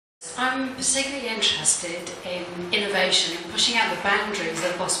I'm particularly interested in innovation and pushing out the boundaries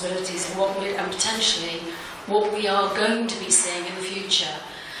of possibilities of what we, and potentially what we are going to be seeing in the future.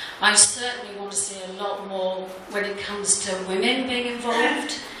 I certainly want to see a lot more when it comes to women being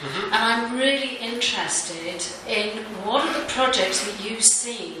involved, and I'm really interested in what are the projects that you've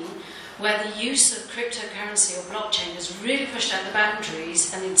seen where the use of cryptocurrency or blockchain has really pushed out the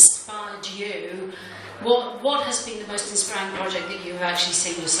boundaries and inspired you. What has been the most inspiring project that you've actually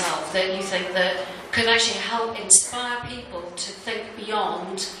seen yourself that you think that could actually help inspire people to think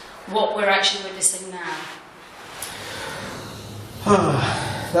beyond what we're actually witnessing now?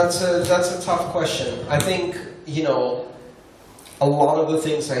 That's a tough question. I think, you know, a lot of the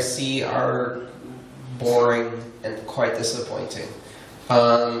things I see are boring and quite disappointing.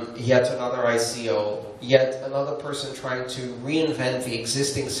 Yet another ICO, yet another person trying to reinvent the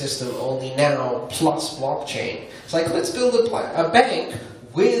existing system only now, plus blockchain. It's like, let's build a bank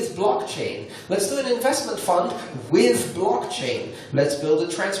with blockchain. Let's do an investment fund with blockchain. Let's build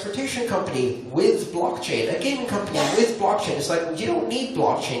a transportation company with blockchain. A gaming company with blockchain. It's like, you don't need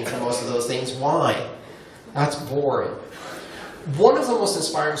blockchain for most of those things. Why? That's boring. One of the most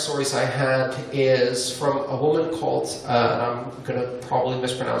inspiring stories I had is from a woman called, and I'm going to probably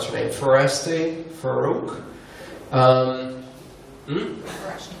mispronounce her name, Farouk.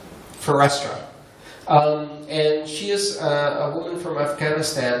 Farestra. And she is a woman from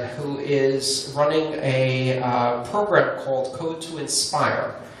Afghanistan who is running a program called Code to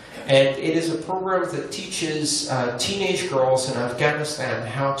Inspire. And it is a program that teaches teenage girls in Afghanistan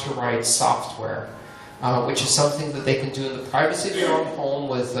how to write software. Which is something that they can do in the privacy of their own home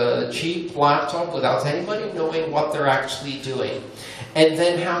with a cheap laptop without anybody knowing what they're actually doing. And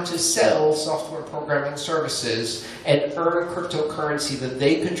then how to sell software programming services and earn cryptocurrency that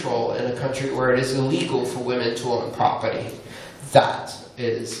they control in a country where it is illegal for women to own property. That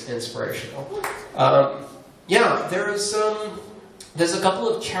is inspirational. Yeah, there's a couple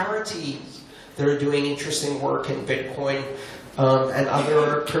of charities that are doing interesting work in Bitcoin. And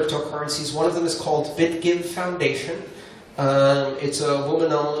other cryptocurrencies. One of them is called BitGive Foundation. It's a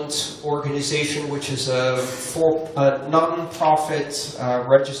woman-owned organization which is a non-profit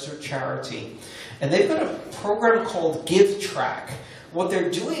registered charity. And they've got a program called GiveTrack. What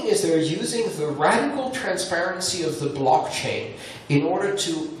they're doing is they're using the radical transparency of the blockchain in order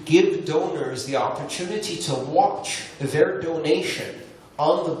to give donors the opportunity to watch their donation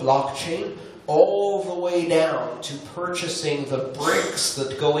on the blockchain all the way down to purchasing the bricks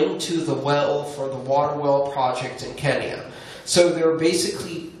that go into the well for the water well project in Kenya. So they're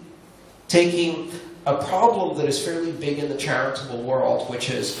basically taking a problem that is fairly big in the charitable world, which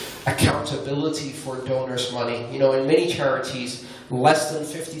is accountability for donors' money. You know, in many charities, less than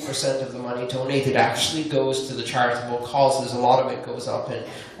 50% of the money donated actually goes to the charitable causes. A lot of it goes up in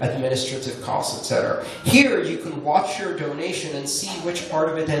administrative costs, etc. Here, you can watch your donation and see which part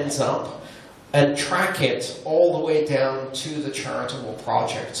of it ends up and track it all the way down to the charitable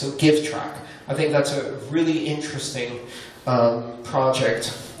project. So GiveTrack. I think that's a really interesting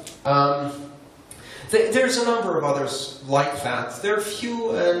project. There's a number of others like that. They're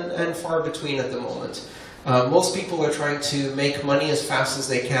few and far between at the moment. Most people are trying to make money as fast as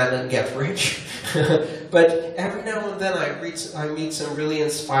they can and get rich. But every now and then I meet some really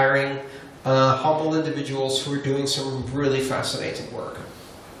inspiring, humble individuals who are doing some really fascinating work.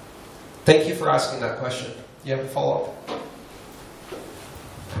 Thank you for asking that question. You have a follow-up?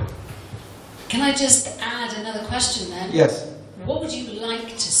 Can I just add another question then? Yes. What would you like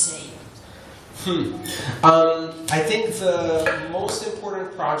to see? I think the most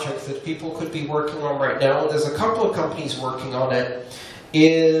important project that people could be working on right now, and there's a couple of companies working on it,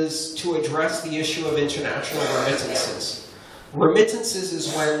 is to address the issue of international remittances. Remittances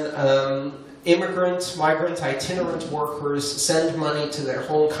is when immigrant, migrant, itinerant workers send money to their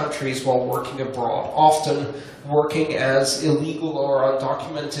home countries while working abroad, often working as illegal or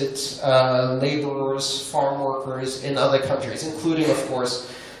undocumented laborers, farm workers in other countries, including, of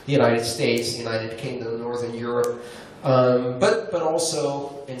course, the United States, the United Kingdom, Northern Europe, but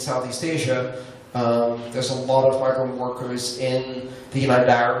also in Southeast Asia. There's a lot of migrant workers in the United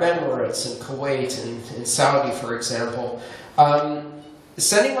Arab Emirates, in Kuwait, in Saudi, for example.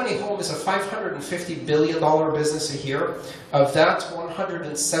 Sending money home is a $550 billion business a year. Of that,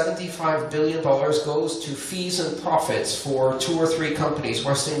 $175 billion goes to fees and profits for 2 or 3 companies,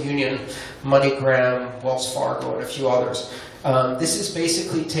 Western Union, MoneyGram, Wells Fargo, and a few others. This is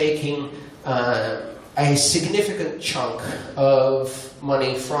basically taking a significant chunk of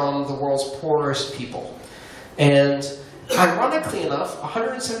money from the world's poorest people. And Ironically enough,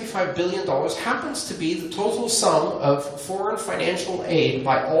 $175 billion happens to be the total sum of foreign financial aid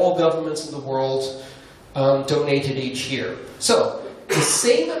by all governments in the world donated each year. So, the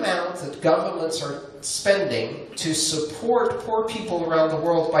same amount that governments are spending to support poor people around the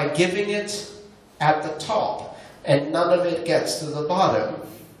world by giving it at the top, and none of it gets to the bottom,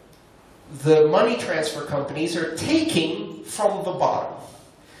 the money transfer companies are taking from the bottom.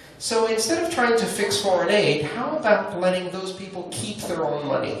 So instead of trying to fix foreign aid, how about letting those people keep their own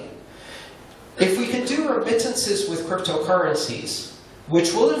money? If we can do remittances with cryptocurrencies,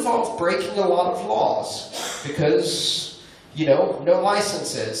 which will involve breaking a lot of laws, because, you know, no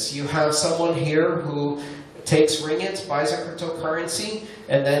licenses. You have someone here who takes ringgit, buys a cryptocurrency,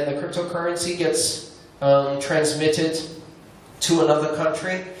 and then the cryptocurrency gets transmitted to another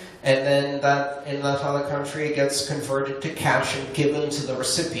country, and then that in that other country gets converted to cash and given to the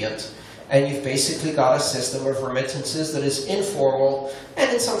recipient. And you've basically got a system of remittances that is informal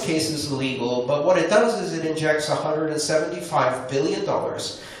and in some cases illegal, but what it does is it injects $175 billion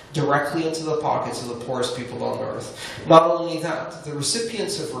directly into the pockets of the poorest people on earth. Not only that, the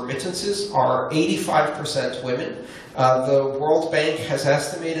recipients of remittances are 85% women. The World Bank has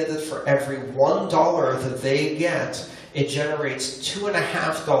estimated that for every $1 that they get, it generates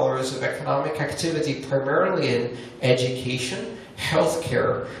 $2.50 of economic activity, primarily in education,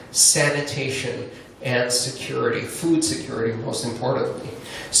 healthcare, sanitation, and security, food security most importantly.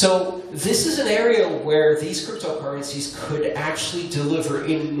 So this is an area where these cryptocurrencies could actually deliver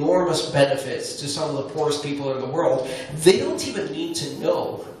enormous benefits to some of the poorest people in the world. They don't even need to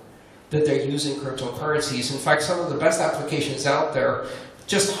know that they're using cryptocurrencies. In fact, some of the best applications out there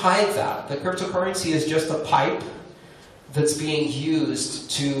just hide that. The cryptocurrency is just a pipe that's being used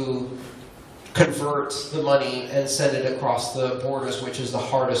to convert the money and send it across the borders, which is the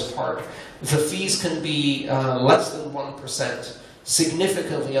hardest part. The fees can be less than 1%,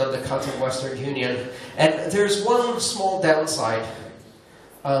 significantly undercutting Western Union. And there's one small downside.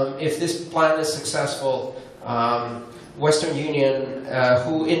 If this plan is successful, Western Union,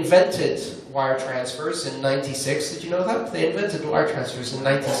 who invented wire transfers in '96, did you know that? They invented wire transfers in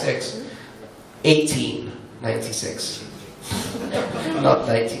 '96. 1896. Not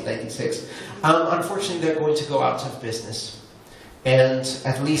 1996. Unfortunately, they're going to go out of business. And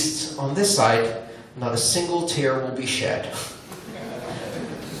at least on this side, not a single tear will be shed.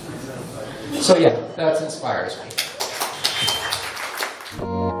 So yeah, that inspires me.